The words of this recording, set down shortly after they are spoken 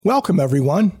Welcome,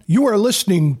 everyone. You are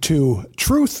listening to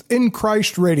Truth in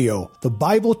Christ Radio, the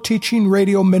Bible teaching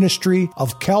radio ministry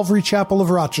of Calvary Chapel of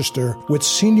Rochester with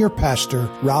Senior Pastor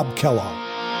Rob Kellogg.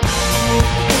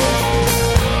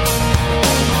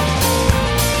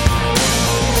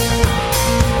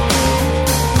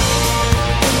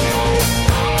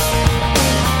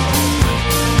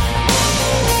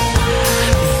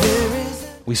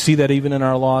 We see that even in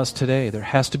our laws today. There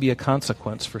has to be a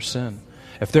consequence for sin.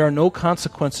 If there are no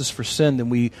consequences for sin,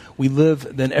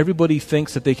 then everybody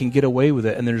thinks that they can get away with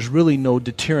it, and there's really no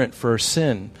deterrent for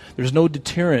sin. There's no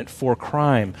deterrent for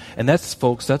crime. And that's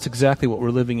exactly what we're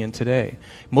living in today.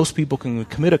 Most people can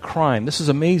commit a crime. This is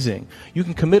amazing. You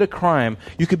can commit a crime.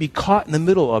 You could be caught in the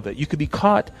middle of it. You could be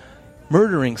caught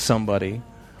murdering somebody,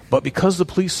 but because the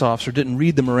police officer didn't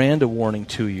read the Miranda warning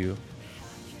to you,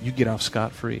 you get off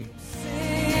scot-free.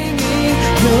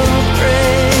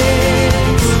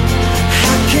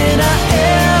 Can I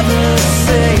ever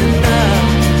say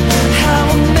enough? How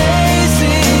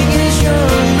amazing is your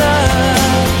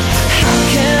love? How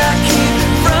can I keep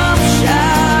from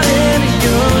shouting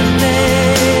your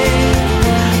name?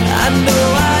 I know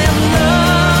I am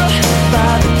loved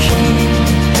by the King,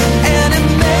 and it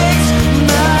makes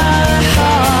my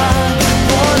heart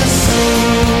wanna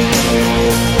sing.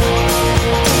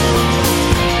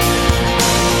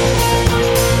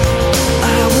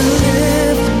 I will lift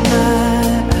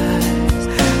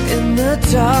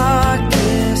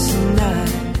darkest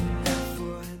night.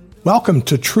 Welcome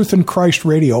to Truth in Christ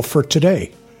Radio for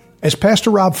today. As Pastor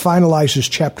Rob finalizes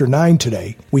chapter 9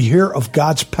 today, we hear of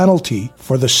God's penalty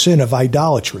for the sin of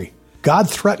idolatry. God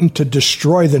threatened to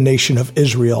destroy the nation of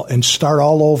Israel and start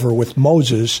all over with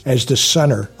Moses as the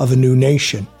center of a new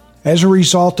nation. As a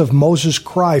result of Moses'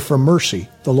 cry for mercy,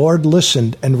 the Lord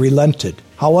listened and relented.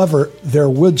 However, there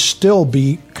would still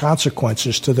be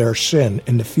consequences to their sin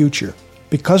in the future.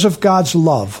 Because of God's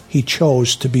love, He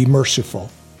chose to be merciful.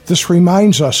 This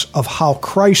reminds us of how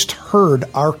Christ heard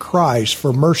our cries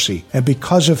for mercy, and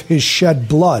because of His shed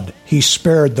blood, He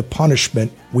spared the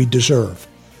punishment we deserve.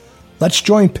 Let's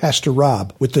join Pastor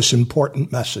Rob with this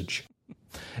important message.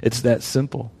 It's that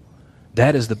simple.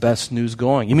 That is the best news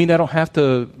going. You mean I don't have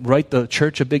to write the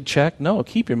church a big check? No,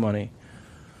 keep your money.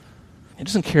 He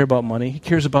doesn't care about money. He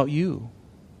cares about you.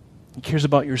 He cares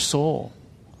about your soul.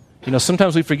 You know,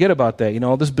 sometimes we forget about that. You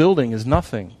know, this building is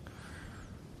nothing.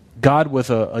 God with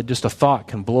just a thought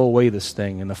can blow away this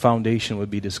thing and the foundation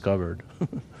would be discovered.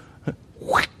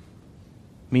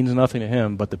 Means nothing to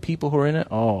Him, but the people who are in it,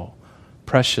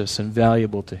 precious and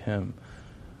valuable to Him.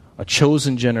 A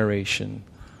chosen generation,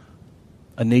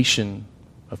 a nation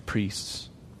of priests,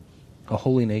 a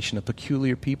holy nation, a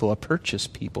peculiar people, a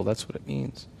purchased people. That's what it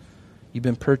means. You've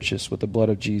been purchased with the blood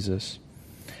of Jesus.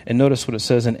 And notice what it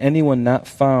says, and anyone not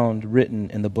found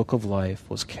written in the book of life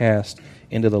was cast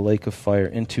into the lake of fire,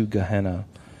 into Gehenna.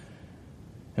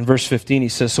 In verse 15 he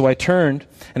says, so I turned,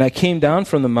 and I came down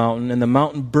from the mountain, and the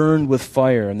mountain burned with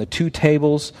fire, and the two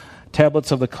tablets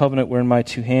of the covenant were in my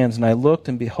two hands. And I looked,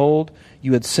 and behold,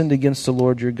 you had sinned against the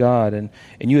Lord your God, and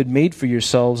you had made for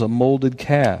yourselves a molded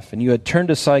calf, and you had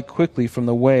turned aside quickly from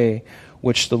the way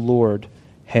which the Lord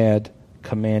had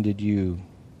commanded you.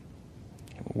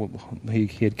 He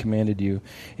had commanded you.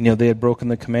 And, they had broken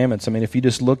the commandments. I mean, if you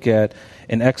just look at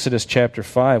in Exodus chapter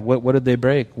 5, what did they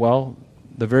break? Well,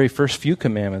 the very first few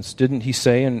commandments. Didn't He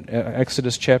say in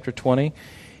Exodus chapter 20?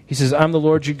 He says, I'm the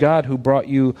Lord your God who brought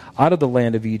you out of the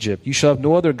land of Egypt. You shall have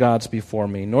no other gods before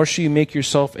me, nor shall you make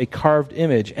yourself a carved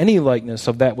image, any likeness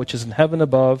of that which is in heaven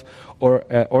above, or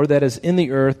that is in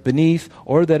the earth beneath,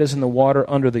 or that is in the water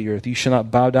under the earth. You shall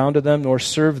not bow down to them, nor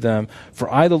serve them.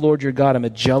 For I, the Lord your God, am a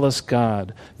jealous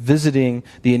God, visiting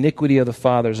the iniquity of the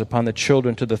fathers upon the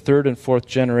children to the third and fourth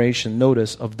generation,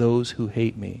 notice, of those who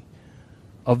hate me.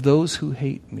 Of those who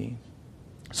hate me.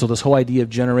 So this whole idea of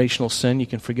generational sin, you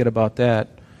can forget about that.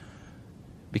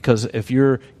 Because if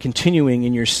you're continuing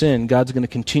in your sin, God's going to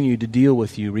continue to deal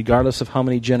with you regardless of how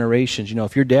many generations.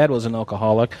 If your dad was an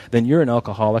alcoholic, then you're an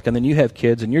alcoholic, and then you have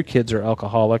kids, and your kids are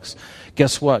alcoholics.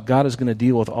 Guess what? God is going to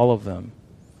deal with all of them.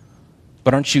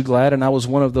 But aren't you glad? And I was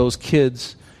one of those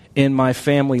kids in my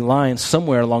family line,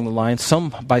 somewhere along the line,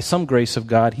 by some grace of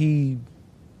God, He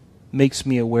makes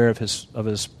me aware of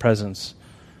His presence,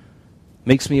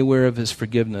 makes me aware of His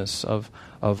forgiveness, of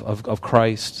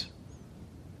Christ.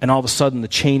 And all of a sudden, the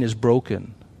chain is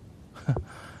broken.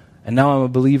 And now I'm a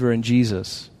believer in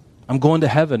Jesus. I'm going to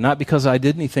heaven, not because I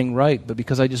did anything right, but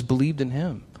because I just believed in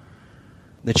Him.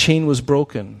 The chain was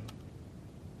broken.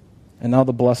 And now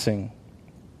the blessing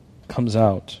comes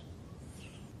out.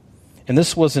 And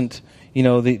this wasn't,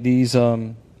 these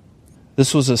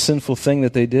This was a sinful thing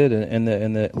that they did, and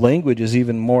the language is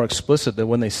even more explicit, that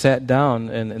when they sat down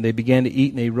and they began to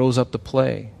eat and they rose up to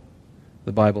play,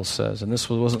 the Bible says. And this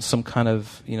wasn't some kind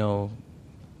of,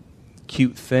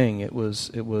 cute thing. It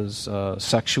was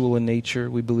sexual in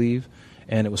nature, we believe,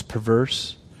 and it was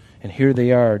perverse. And here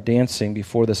they are dancing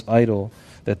before this idol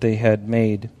that they had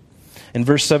made. In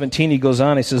verse 17 he goes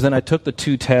on, he says, "Then I took the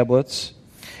 2 tablets,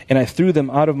 and I threw them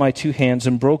out of my 2 hands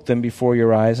and broke them before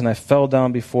your eyes, and I fell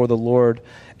down before the Lord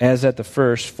as at the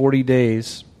first 40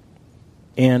 days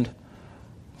and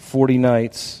 40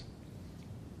 nights.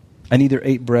 I neither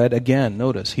ate bread." Again,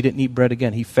 notice, he didn't eat bread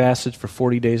again. He fasted for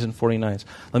 40 days and 40 nights.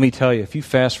 Let me tell you, if you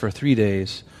fast for 3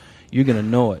 days, you're going to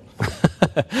know it.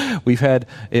 I've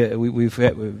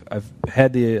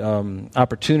had the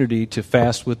opportunity to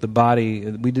fast with the body.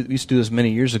 We used to do this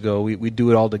many years ago. We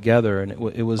do it all together, and it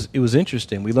was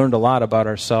interesting. We learned a lot about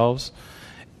ourselves,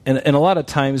 and a lot of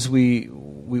times we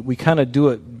kind of do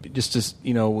it just as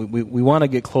we want to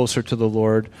get closer to the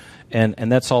Lord,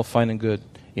 and that's all fine and good.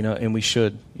 And we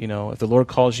should. If the Lord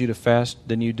calls you to fast,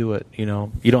 then you do it. You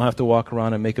don't have to walk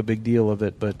around and make a big deal of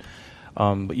it, but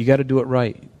you got to do it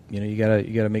right. You got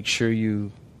to make sure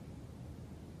to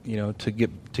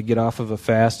get off of a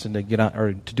fast and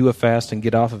to do a fast and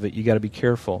get off of it. You got to be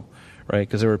careful, right?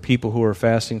 Because there were people who were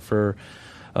fasting for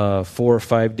 4 or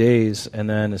 5 days, and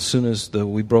then as soon as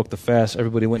we broke the fast,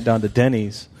 everybody went down to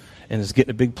Denny's and is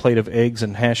getting a big plate of eggs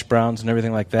and hash browns and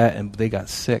everything like that, and they got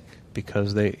sick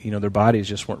because their bodies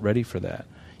just weren't ready for that.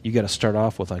 You got to start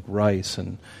off with like rice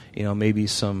and maybe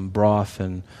some broth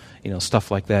and stuff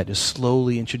like that. Just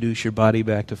slowly introduce your body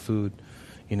back to food,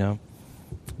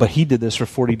 But he did this for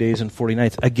 40 days and 40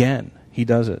 nights. Again, he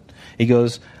does it. He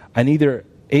goes, "I neither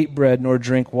ate bread nor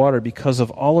drank water because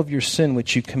of all of your sin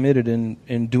which you committed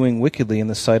in doing wickedly in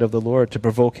the sight of the Lord to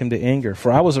provoke him to anger.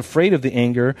 For I was afraid of the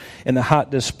anger and the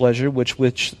hot displeasure with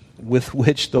which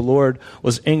the Lord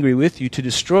was angry with you to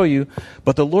destroy you.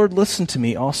 But the Lord listened to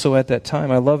me also at that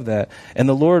time." I love that. "And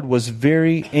the Lord was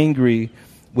very angry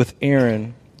with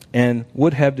Aaron and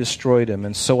would have destroyed him.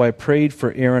 And so I prayed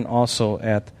for Aaron also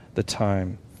at the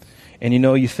time." And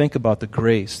you think about the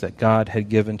grace that God had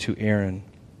given to Aaron.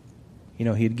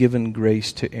 He had given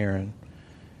grace to Aaron.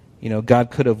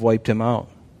 God could have wiped him out.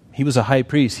 He was a high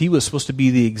priest. He was supposed to be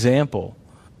the example.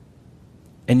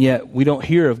 And yet we don't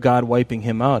hear of God wiping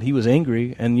him out. He was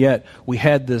angry, and yet we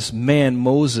had this man,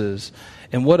 Moses,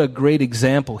 and what a great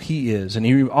example he is. And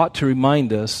he ought to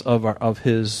remind us of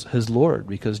his Lord,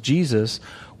 because Jesus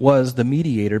was the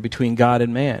mediator between God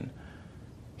and man.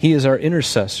 He is our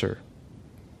intercessor.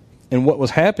 And what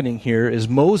was happening here is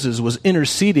Moses was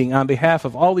interceding on behalf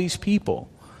of all these people.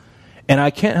 And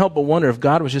I can't help but wonder if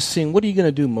God was just saying, what are you going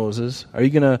to do, Moses? Are you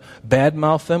going to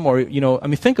badmouth them? Or,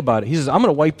 think about it. He says, I'm going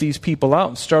to wipe these people out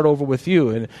and start over with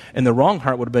you. And the wrong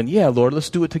heart would have been, yeah, Lord, let's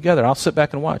do it together. I'll sit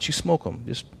back and watch. You smoke them.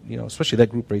 Just, especially that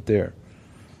group right there.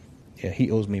 Yeah,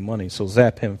 he owes me money, so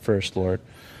zap him first, Lord.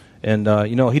 And,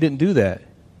 he didn't do that.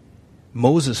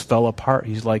 Moses fell apart.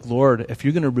 He's like, Lord, if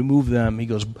you're going to remove them, he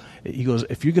goes,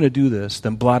 if you're going to do this,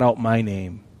 then blot out my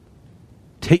name.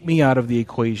 Take me out of the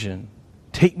equation.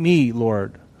 Take me,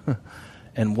 Lord.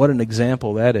 And what an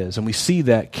example that is. And we see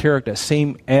that character, that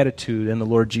same attitude in the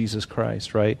Lord Jesus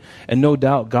Christ, right? And no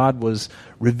doubt God was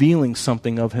revealing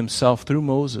something of himself through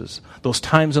Moses. Those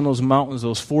times on those mountains,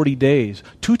 those 40 days,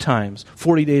 2 times,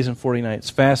 40 days and 40 nights,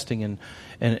 fasting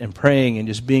and praying and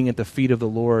just being at the feet of the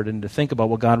Lord, and to think about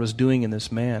what God was doing in this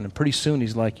man. And pretty soon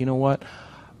he's like, you know what?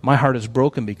 My heart is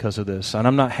broken because of this, and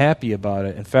I'm not happy about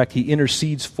it. In fact, he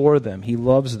intercedes for them. He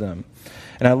loves them.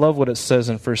 And I love what it says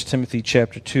in 1 Timothy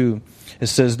chapter 2. It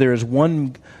says, there is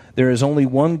only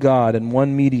one God and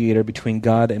one mediator between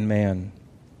God and man,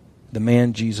 the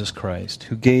man Jesus Christ,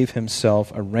 who gave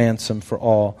himself a ransom for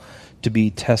all, to be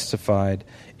testified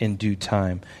in due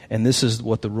time. And this is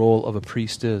what the role of a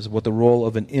priest is, what the role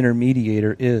of an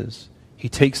intermediator is. He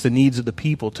takes the needs of the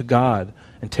people to God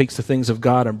and takes the things of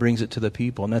God and brings it to the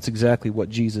people. And that's exactly what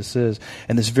Jesus is.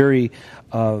 And this very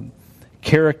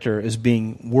character is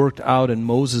being worked out in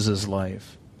Moses'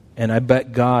 life. And I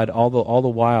bet God, all the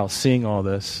while seeing all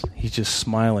this, he's just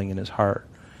smiling in his heart,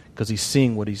 because he's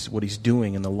seeing what he's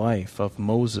doing in the life of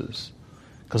Moses.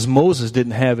 Because Moses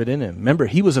didn't have it in him. Remember,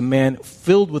 he was a man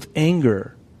filled with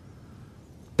anger.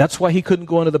 That's why he couldn't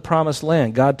go into the promised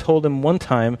land. God told him one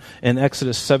time in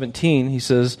Exodus 17,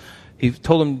 he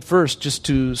told him first just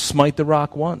to smite the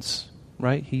rock once,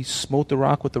 right? He smote the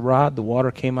rock with the rod, the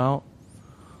water came out.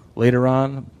 Later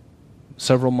on,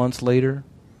 several months later,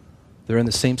 they're in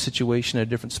the same situation at a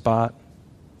different spot.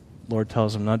 The Lord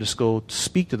tells him, now just go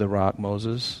speak to the rock,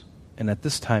 Moses. And at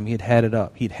this time, he had it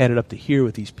up. He'd had it up to here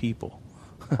with these people.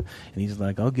 And he's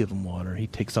like, I'll give him water. He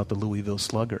takes out the Louisville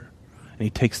Slugger. And he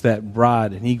takes that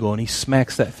rod and he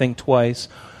smacks that thing twice.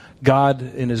 God,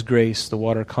 in his grace, the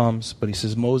water comes. But he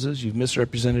says, Moses, you've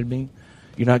misrepresented me.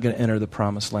 You're not going to enter the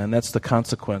promised land. That's the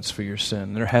consequence for your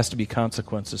sin. There has to be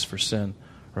consequences for sin,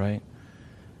 right?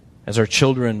 As our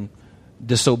children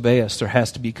disobey us, there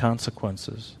has to be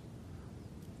consequences.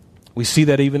 We see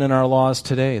that even in our laws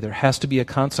today. There has to be a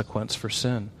consequence for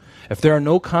sin. If there are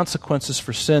no consequences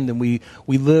for sin,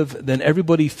 then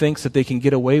everybody thinks that they can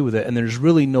get away with it, and there's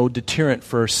really no deterrent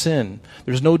for sin.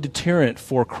 There's no deterrent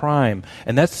for crime.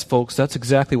 And that's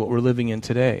exactly what we're living in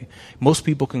today. Most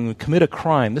people can commit a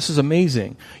crime. This is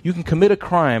amazing. You can commit a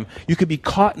crime. You could be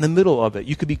caught in the middle of it.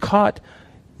 You could be caught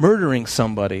murdering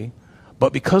somebody,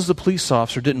 but because the police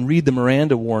officer didn't read the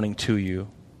Miranda warning to you,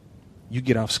 you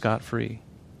get off scot-free.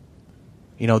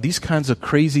 These kinds of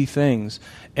crazy things,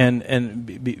 but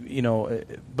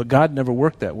God never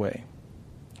worked that way.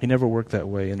 He never worked that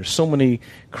way. And there's so many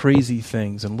crazy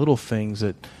things and little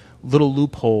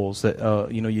loopholes that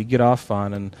you get off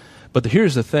on. But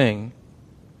here's the thing: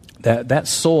 that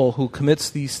soul who commits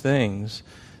these things,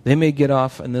 they may get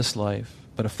off in this life,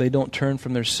 but if they don't turn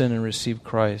from their sin and receive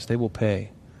Christ, they will pay.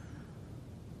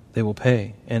 They will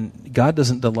pay, and God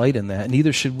doesn't delight in that.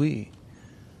 Neither should we.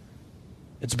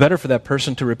 It's better for that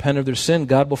person to repent of their sin.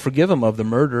 God will forgive them of the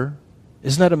murder.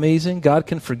 Isn't that amazing? God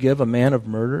can forgive a man of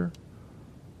murder.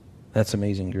 That's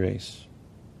amazing grace.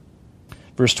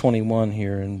 Verse 21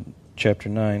 here in chapter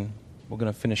 9. We're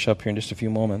going to finish up here in just a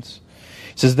few moments.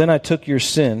 It says, Then I took your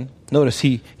sin. Notice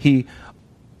he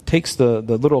takes the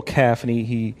little calf and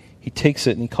he takes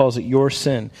it and he calls it your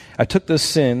sin. I took this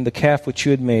sin, the calf which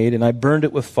you had made, and I burned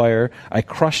it with fire. I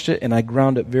crushed it and I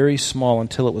ground it very small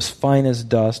until it was fine as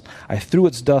dust. I threw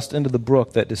its dust into the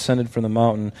brook that descended from the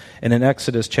mountain. And in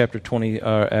Exodus chapter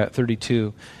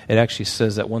 32, it actually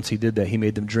says that once he did that, he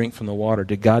made them drink from the water.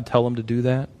 Did God tell him to do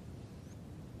that?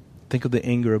 Think of the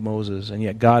anger of Moses, and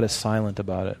yet God is silent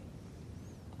about it.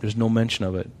 There's no mention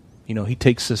of it. He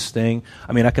takes this thing.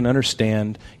 I can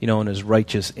understand, in his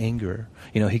righteous anger.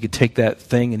 He could take that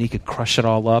thing and he could crush it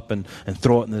all up and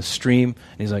throw it in the stream.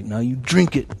 And he's like, now you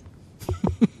drink it.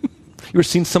 You ever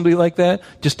seen somebody like that?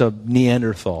 Just a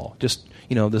Neanderthal. Just,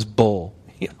 this bull.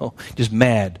 Just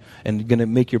mad and going to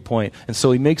make your point. And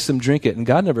so he makes them drink it. And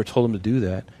God never told him to do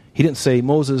that. He didn't say,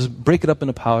 Moses, break it up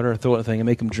into powder, throw it in a thing, and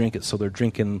make them drink it. So they're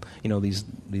drinking, these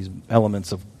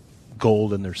elements of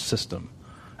gold in their system.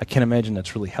 I can't imagine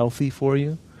that's really healthy for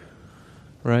you,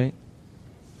 right?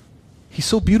 He's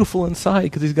so beautiful inside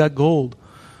because he's got gold.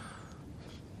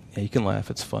 Yeah, you can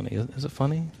laugh. It's funny. Is it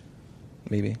funny?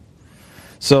 Maybe.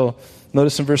 So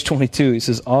notice in verse 22, he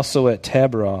says, also at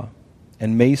Taberah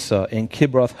and Mesa and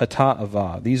Kibroth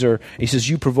Hattaavah. He says,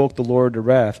 you provoked the Lord to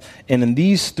wrath. And in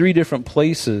these three different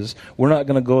places, we're not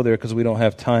going to go there because we don't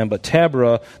have time, but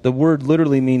Taberah, the word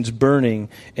literally means burning,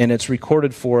 and it's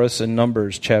recorded for us in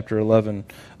Numbers chapter 11,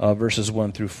 verses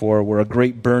 1 through 4, where a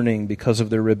great burning because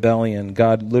of their rebellion.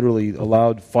 God literally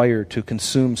allowed fire to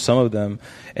consume some of them.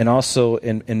 And also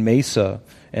in Mesa,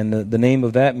 and the name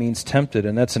of that means tempted,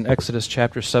 and that's in Exodus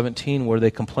chapter 17 where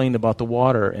they complained about the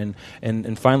water,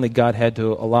 and finally God had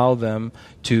to allow them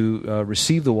to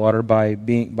receive the water by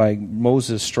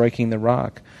Moses striking the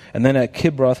rock. And then at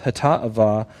Kibroth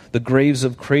Hattaavah, the graves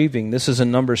of craving. This is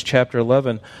in Numbers chapter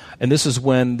 11, and this is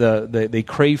when they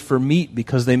crave for meat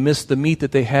because they missed the meat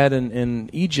that they had in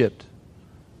Egypt.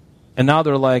 And now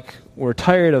they're like, we're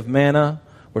tired of manna,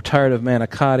 we're tired of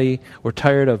manicotti, we're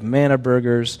tired of manna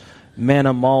burgers,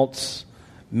 manna malts,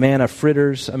 manna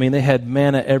fritters. They had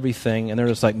manna everything, and they're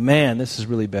just like, man, this is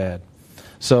really bad.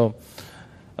 So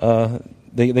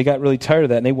they got really tired of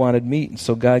that, and they wanted meat, and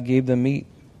so God gave them meat.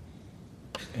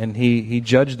 And he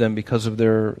judged them because of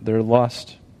their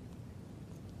lust.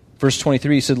 Verse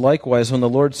 23, he said, likewise, when the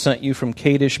Lord sent you from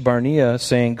Kadesh Barnea,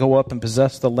 saying, go up and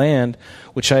possess the land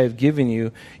which I have given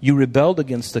you, you rebelled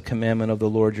against the commandment of the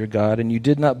Lord your God, and you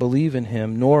did not believe in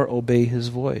him, nor obey his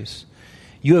voice.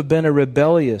 You have been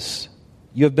rebellious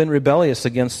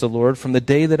against the Lord from the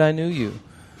day that I knew you.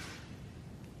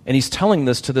 And he's telling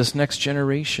this to this next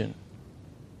generation.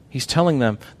 He's telling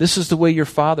them, this is the way your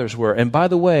fathers were. And by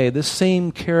the way, this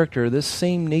same character, this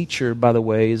same nature, by the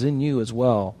way, is in you as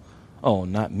well. Oh,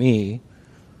 not me.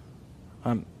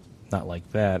 I'm not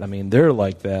like that. They're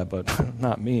like that, but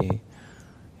not me.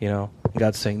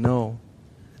 God's saying, no,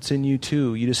 it's in you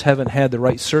too. You just haven't had the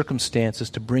right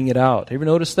circumstances to bring it out. Have you ever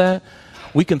noticed that?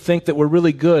 We can think that we're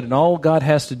really good, and all God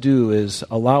has to do is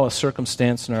allow a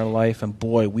circumstance in our life, and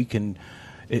boy,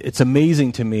 it's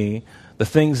amazing to me, the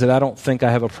things that I don't think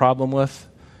I have a problem with,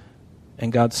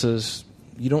 and God says,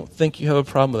 you don't think you have a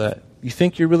problem with that. You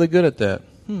think you're really good at that.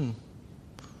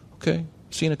 okay,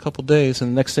 see you in a couple days.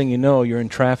 And the next thing you know, you're in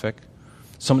traffic.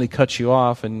 Somebody cuts you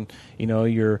off, and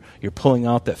you're pulling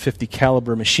out that .50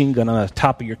 caliber machine gun on the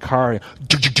top of your car.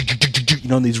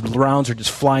 And these rounds are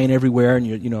just flying everywhere,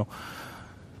 and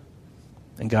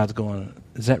and God's going,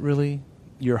 is that really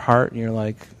your heart? And you're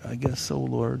like, I guess so,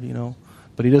 Lord,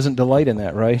 But he doesn't delight in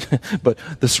that, right? But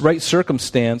this right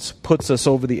circumstance puts us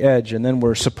over the edge, and then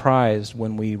we're surprised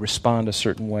when we respond a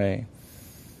certain way.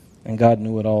 And God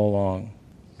knew it all along.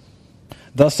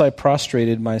 Thus I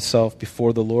prostrated myself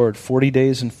before the Lord 40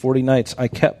 days and 40 nights. I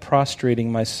kept prostrating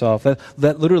myself.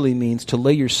 That literally means to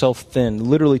lay yourself thin,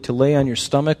 literally to lay on your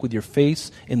stomach with your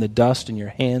face in the dust and your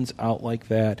hands out like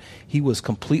that. He was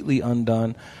completely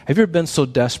undone. Have you ever been so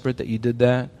desperate that you did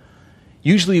that?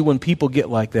 Usually when people get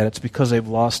like that, it's because they've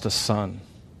lost a son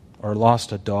or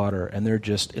lost a daughter, and they're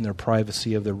just in their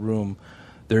privacy of their room,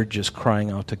 they're just crying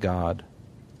out to God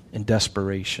in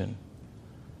desperation.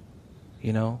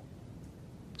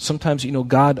 Sometimes,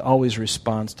 God always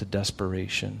responds to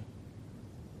desperation.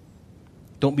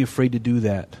 Don't be afraid to do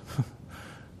that.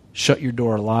 Shut your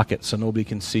door, lock it so nobody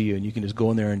can see you, and you can just go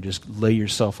in there and just lay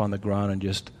yourself on the ground and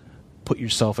just put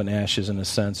yourself in ashes in a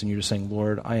sense, and you're just saying,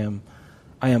 Lord, I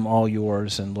am all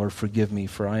yours, and Lord, forgive me,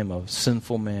 for I am a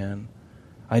sinful man.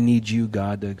 I need you,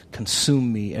 God, to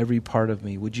consume me, every part of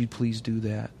me. Would you please do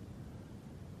that?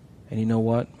 And you know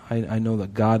what? I know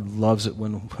that God loves it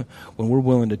when we're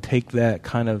willing to take that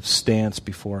kind of stance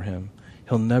before Him.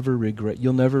 You'll never regret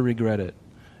it.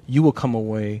 You will come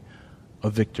away a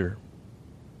victor.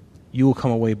 You will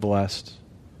come away blessed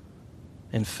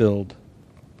and filled.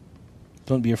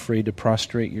 Don't be afraid to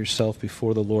prostrate yourself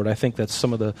before the Lord. I think that's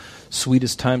some of the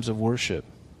sweetest times of worship.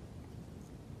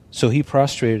 So he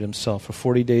prostrated himself for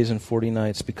 40 days and 40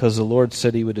 nights because the Lord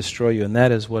said He would destroy you, and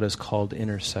that is what is called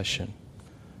intercession.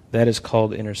 That is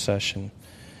called intercession.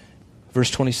 Verse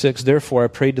 26, therefore I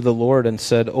prayed to the Lord and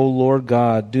said, O Lord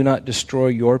God, do not destroy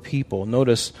your people.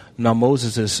 Notice now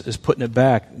Moses is putting it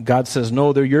back. God says,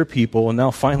 no, they're your people. And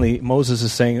now finally Moses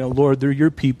is saying, oh Lord, they're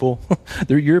your people.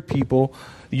 They're your people,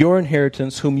 your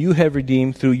inheritance, whom you have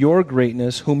redeemed through your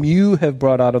greatness, whom you have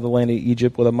brought out of the land of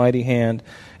Egypt with a mighty hand.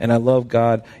 And I love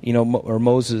God, or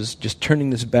Moses just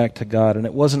turning this back to God. And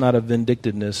it wasn't out of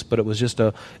vindictiveness, but it was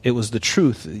the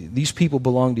truth. These people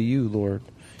belong to you, Lord.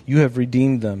 You have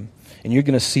redeemed them, and you're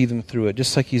going to see them through it,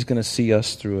 just like He's going to see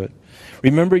us through it.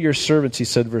 Remember your servants, he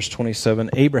said, verse 27,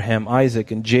 Abraham,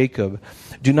 Isaac, and Jacob.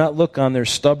 Do not look on their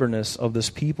stubbornness of this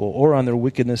people, or on their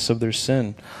wickedness of their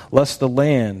sin, lest the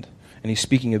land, and he's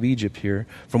speaking of Egypt here,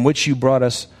 from which you brought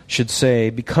us, should say,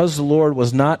 because the Lord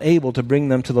was not able to bring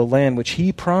them to the land which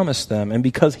He promised them, and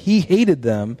because He hated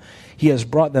them, He has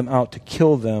brought them out to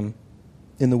kill them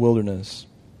in the wilderness.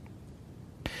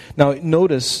 Now,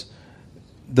 notice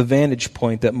the vantage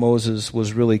point that Moses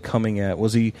was really coming at.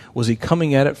 Was he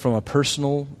coming at it from a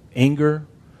personal anger?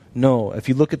 No. If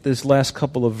you look at this last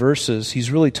couple of verses,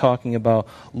 he's really talking about,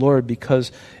 Lord,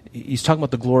 because he's talking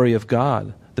about the glory of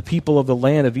God. The people of the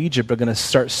land of Egypt are going to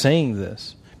start saying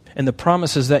this. And the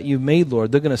promises that you've made,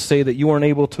 Lord, they're going to say that you weren't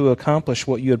able to accomplish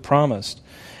what you had promised.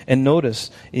 And notice,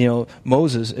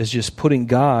 Moses is just putting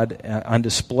God on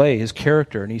display, His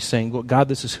character, and he's saying, well, God,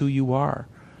 this is who you are.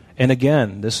 And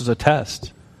again, this is a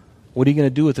test. What are you going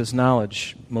to do with this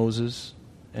knowledge, Moses?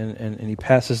 And he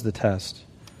passes the test.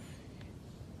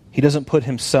 He doesn't put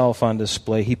himself on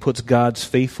display. He puts God's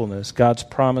faithfulness, God's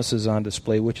promises on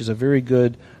display, which is a very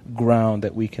good ground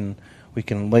that we can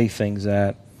lay things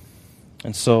at.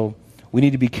 And so we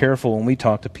need to be careful when we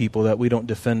talk to people that we don't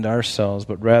defend ourselves,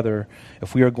 but rather,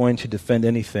 if we are going to defend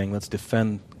anything, let's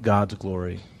defend God's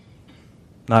glory,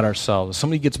 not ourselves. If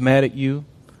somebody gets mad at you,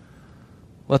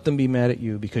 let them be mad at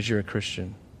you because you're a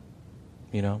Christian.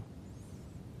 You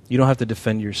don't have to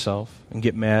defend yourself and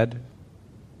get mad.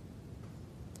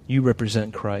 You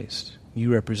represent Christ.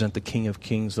 You represent the King of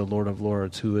Kings, the Lord of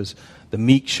Lords, who is the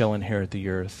meek shall inherit the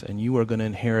earth, and you are going to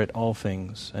inherit all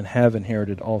things and have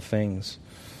inherited all things.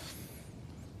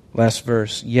 Last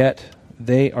verse, yet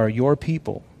they are your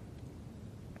people,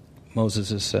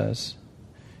 Moses says,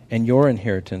 and your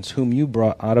inheritance, whom you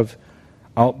brought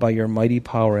out by your mighty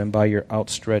power and by your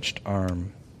outstretched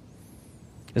arm.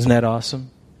 Isn't that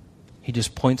awesome? He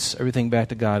just points everything back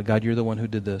to God. God, you're the one who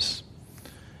did this.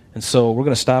 And so we're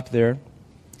going to stop there.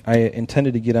 I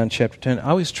intended to get on chapter 10. I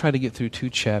always try to get through 2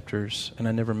 chapters, and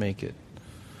I never make it.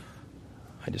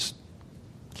 I just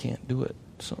can't do it.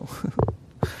 So,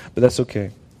 but that's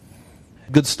okay.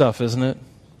 Good stuff, isn't it?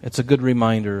 It's a good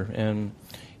reminder. And,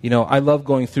 I love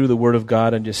going through the Word of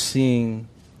God and just seeing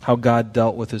how God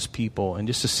dealt with His people and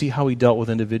just to see how He dealt with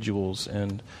individuals.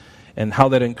 And And how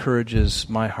that encourages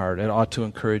my heart, it ought to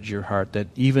encourage your heart, that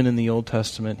even in the Old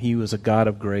Testament, he was a God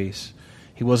of grace.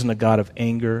 He wasn't a God of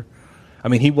anger. I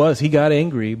mean, he got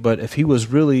angry, but if he was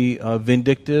really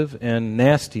vindictive and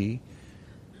nasty,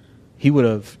 he would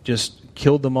have just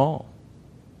killed them all.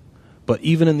 But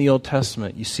even in the Old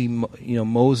Testament, you see,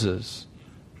 Moses,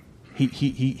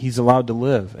 he's allowed to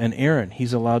live. And Aaron,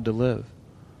 he's allowed to live.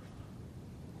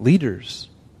 Leaders,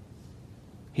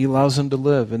 he allows them to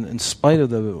live in spite of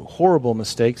the horrible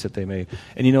mistakes that they made.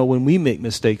 And when we make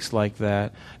mistakes like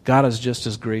that, God is just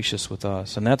as gracious with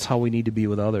us. And that's how we need to be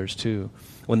with others too,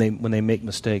 when they make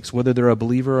mistakes, whether they're a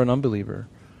believer or an unbeliever.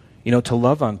 To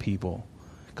love on people.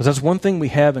 Because that's one thing we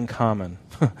have in common.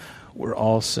 We're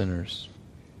all sinners.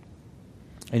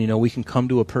 And we can come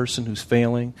to a person who's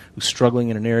failing, who's struggling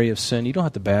in an area of sin. You don't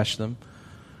have to bash them.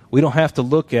 We don't have to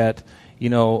look at,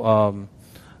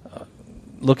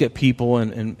 look at people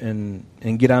and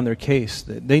get on their case.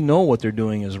 They know what they're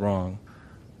doing is wrong.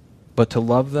 But to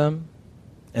love them,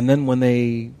 and then when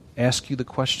they ask you the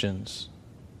questions,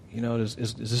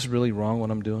 is this really wrong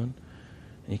what I'm doing?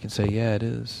 And you can say, yeah, it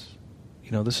is.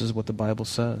 This is what the Bible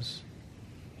says.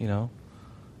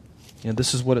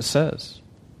 This is what it says.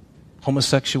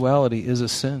 Homosexuality is a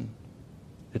sin.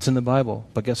 It's in the Bible.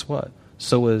 But guess what?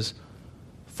 So is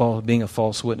being a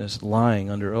false witness, lying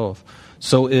under oath.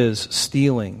 So is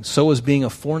stealing. So is being a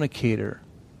fornicator,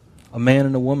 a man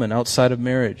and a woman outside of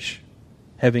marriage,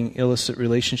 having illicit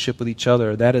relationship with each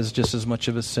other. That is just as much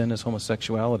of a sin as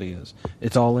homosexuality is.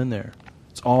 It's all in there.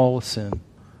 It's all a sin.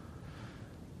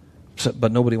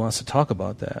 But nobody wants to talk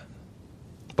about that.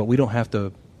 But we don't have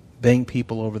to bang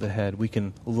people over the head. We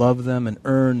can love them and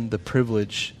earn the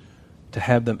privilege to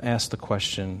have them ask the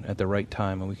question at the right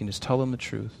time, and we can just tell them the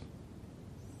truth.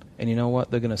 And you know what?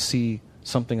 They're going to see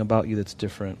something about you that's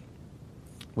different.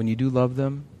 When you do love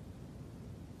them,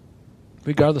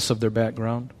 regardless of their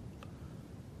background,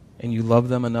 and you love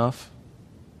them enough,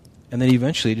 and then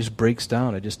eventually it just breaks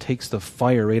down. It just takes the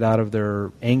fire right out of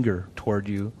their anger toward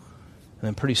you. And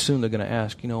then pretty soon they're going to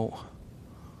ask,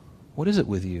 what is it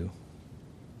with you?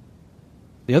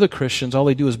 The other Christians, all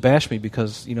they do is bash me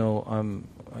because, I'm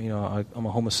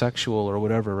a homosexual or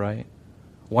whatever, right?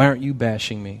 Why aren't you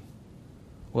bashing me?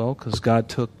 Well, because God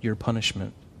took your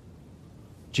punishment.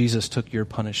 Jesus took your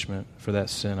punishment for that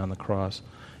sin on the cross.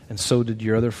 And so did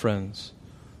your other friends.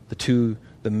 The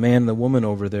man and the woman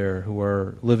over there who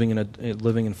are living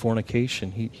in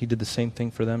fornication. He did the same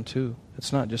thing for them too.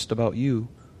 It's not just about you,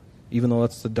 even though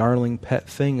that's the darling pet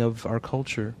thing of our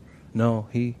culture. No,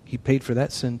 he paid for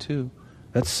that sin too.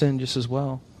 That's sin just as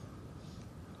well.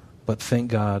 But thank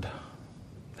God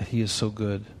that he is so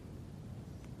good.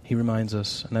 He reminds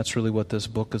us, and that's really what this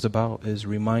book is about, is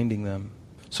reminding them.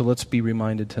 So let's be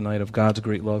reminded tonight of God's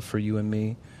great love for you and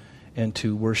me, and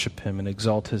to worship him and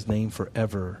exalt his name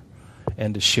forever,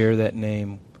 and to share that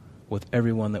name with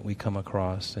everyone that we come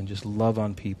across, and just love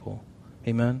on people.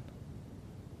 Amen?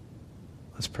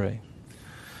 Let's pray.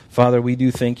 Father, we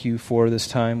do thank you for this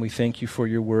time. We thank you for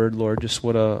your word, Lord, just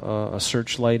what a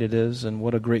searchlight it is and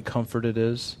what a great comfort it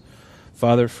is,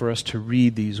 Father, for us to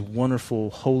read these wonderful,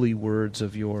 holy words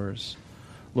of yours.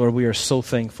 Lord, we are so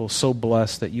thankful, so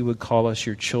blessed that you would call us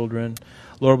your children.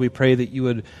 Lord, we pray that you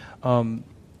would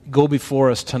go before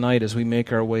us tonight as we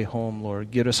make our way home,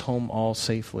 Lord. Get us home all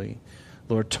safely.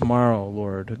 Lord, tomorrow,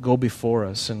 Lord, go before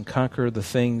us and conquer the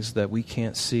things that we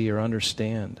can't see or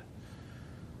understand.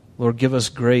 Lord, give us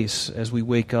grace as we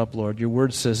wake up, Lord. Your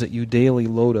word says that you daily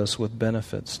load us with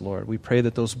benefits, Lord. We pray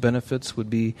that those benefits would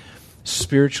be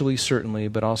spiritually, certainly,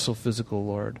 but also physical,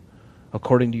 Lord,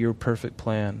 according to your perfect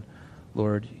plan.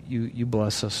 Lord, you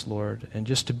bless us, Lord. And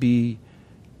just to be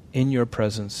in your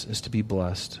presence is to be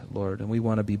blessed, Lord. And we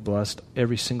want to be blessed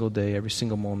every single day, every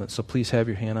single moment. So please have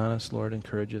your hand on us, Lord.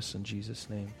 Encourage us in Jesus'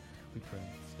 name. We pray.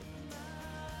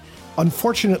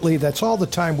 Unfortunately, that's all the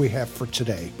time we have for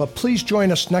today. But please join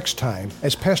us next time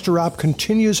as Pastor Rob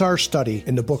continues our study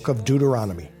in the book of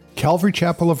Deuteronomy. Calvary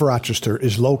Chapel of Rochester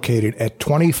is located at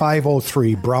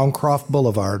 2503 Browncroft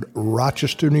Boulevard,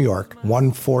 Rochester, New York,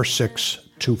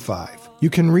 14625. You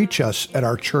can reach us at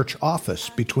our church office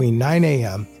between 9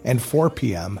 a.m. and 4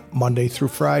 p.m. Monday through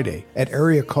Friday at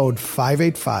area code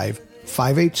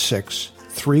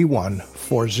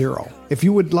 585-586-3140. If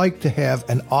you would like to have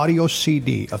an audio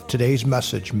CD of today's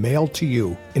message mailed to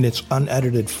you in its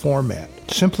unedited format,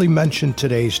 simply mention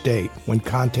today's date when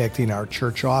contacting our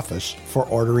church office for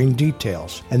ordering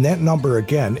details. And that number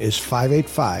again is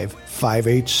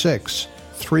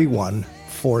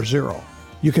 585-586-3140.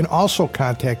 You can also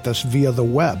contact us via the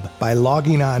web by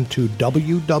logging on to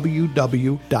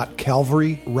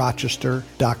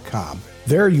www.calvaryrochester.com.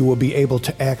 There you will be able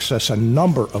to access a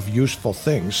number of useful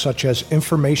things, such as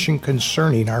information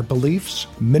concerning our beliefs,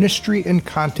 ministry and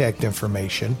contact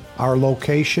information, our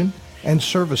location and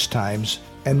service times,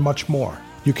 and much more.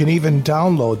 You can even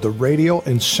download the radio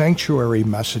and sanctuary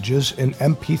messages in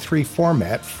MP3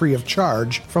 format free of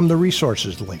charge from the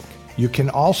resources link. You can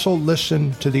also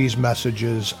listen to these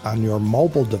messages on your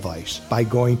mobile device by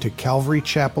going to Calvary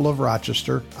Chapel of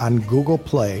Rochester on Google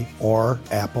Play or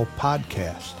Apple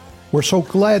Podcast. We're so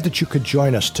glad that you could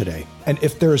join us today. And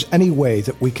if there is any way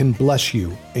that we can bless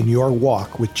you in your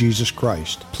walk with Jesus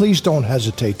Christ, please don't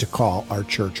hesitate to call our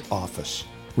church office.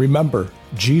 Remember,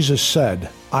 Jesus said,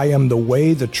 "I am the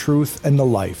way, the truth, and the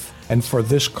life, and for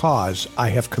this cause I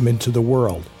have come into the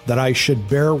world, that I should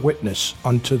bear witness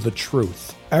unto the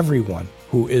truth. Everyone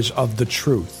who is of the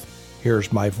truth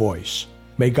hears my voice."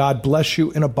 May God bless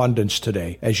you in abundance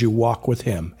today as you walk with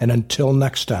Him. And until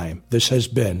next time, this has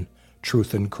been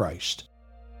Truth in Christ.